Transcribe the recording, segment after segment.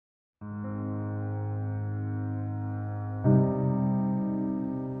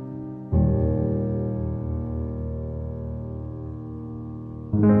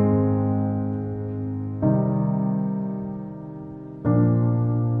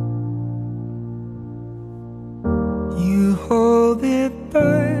hold it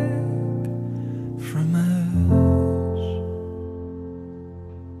back from us.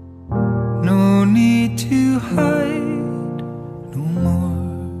 No need to hide no more.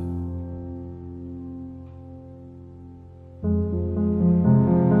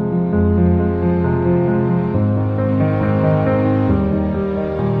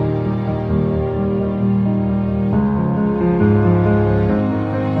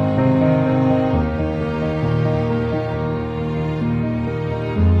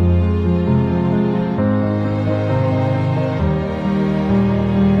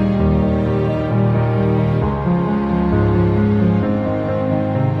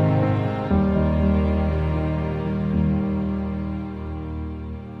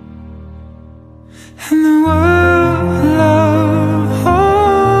 And the world love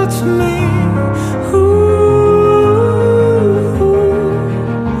holds me, ooh.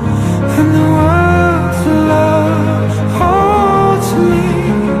 And the world's love holds me,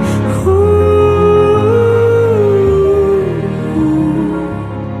 ooh.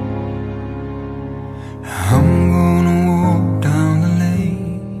 I'm gonna walk down the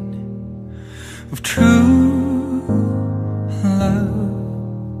lane of true love.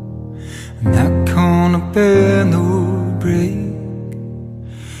 I'm not gonna bend or break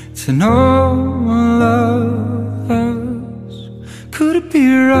to no lovers. Could it be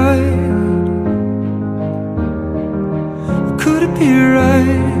right? Could it be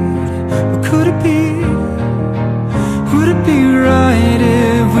right? Or could it be? Would it be right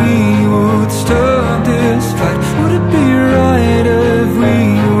if we would stop this fight? Would it be right if we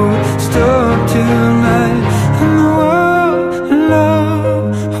would stop tonight? And the world love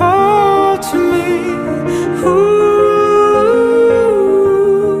holds me, ooh.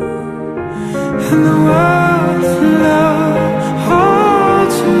 And the world's love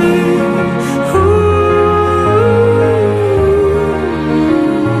holds me, ooh.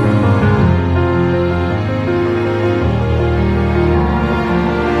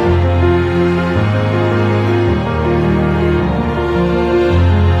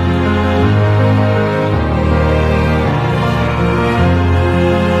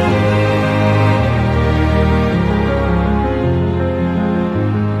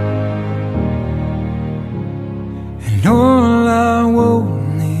 And all I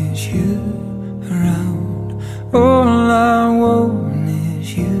want is you around. All I want is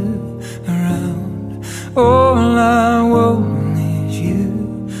you around. All I want is you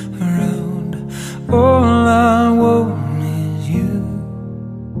around. All I want is you.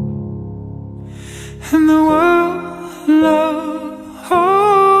 And the world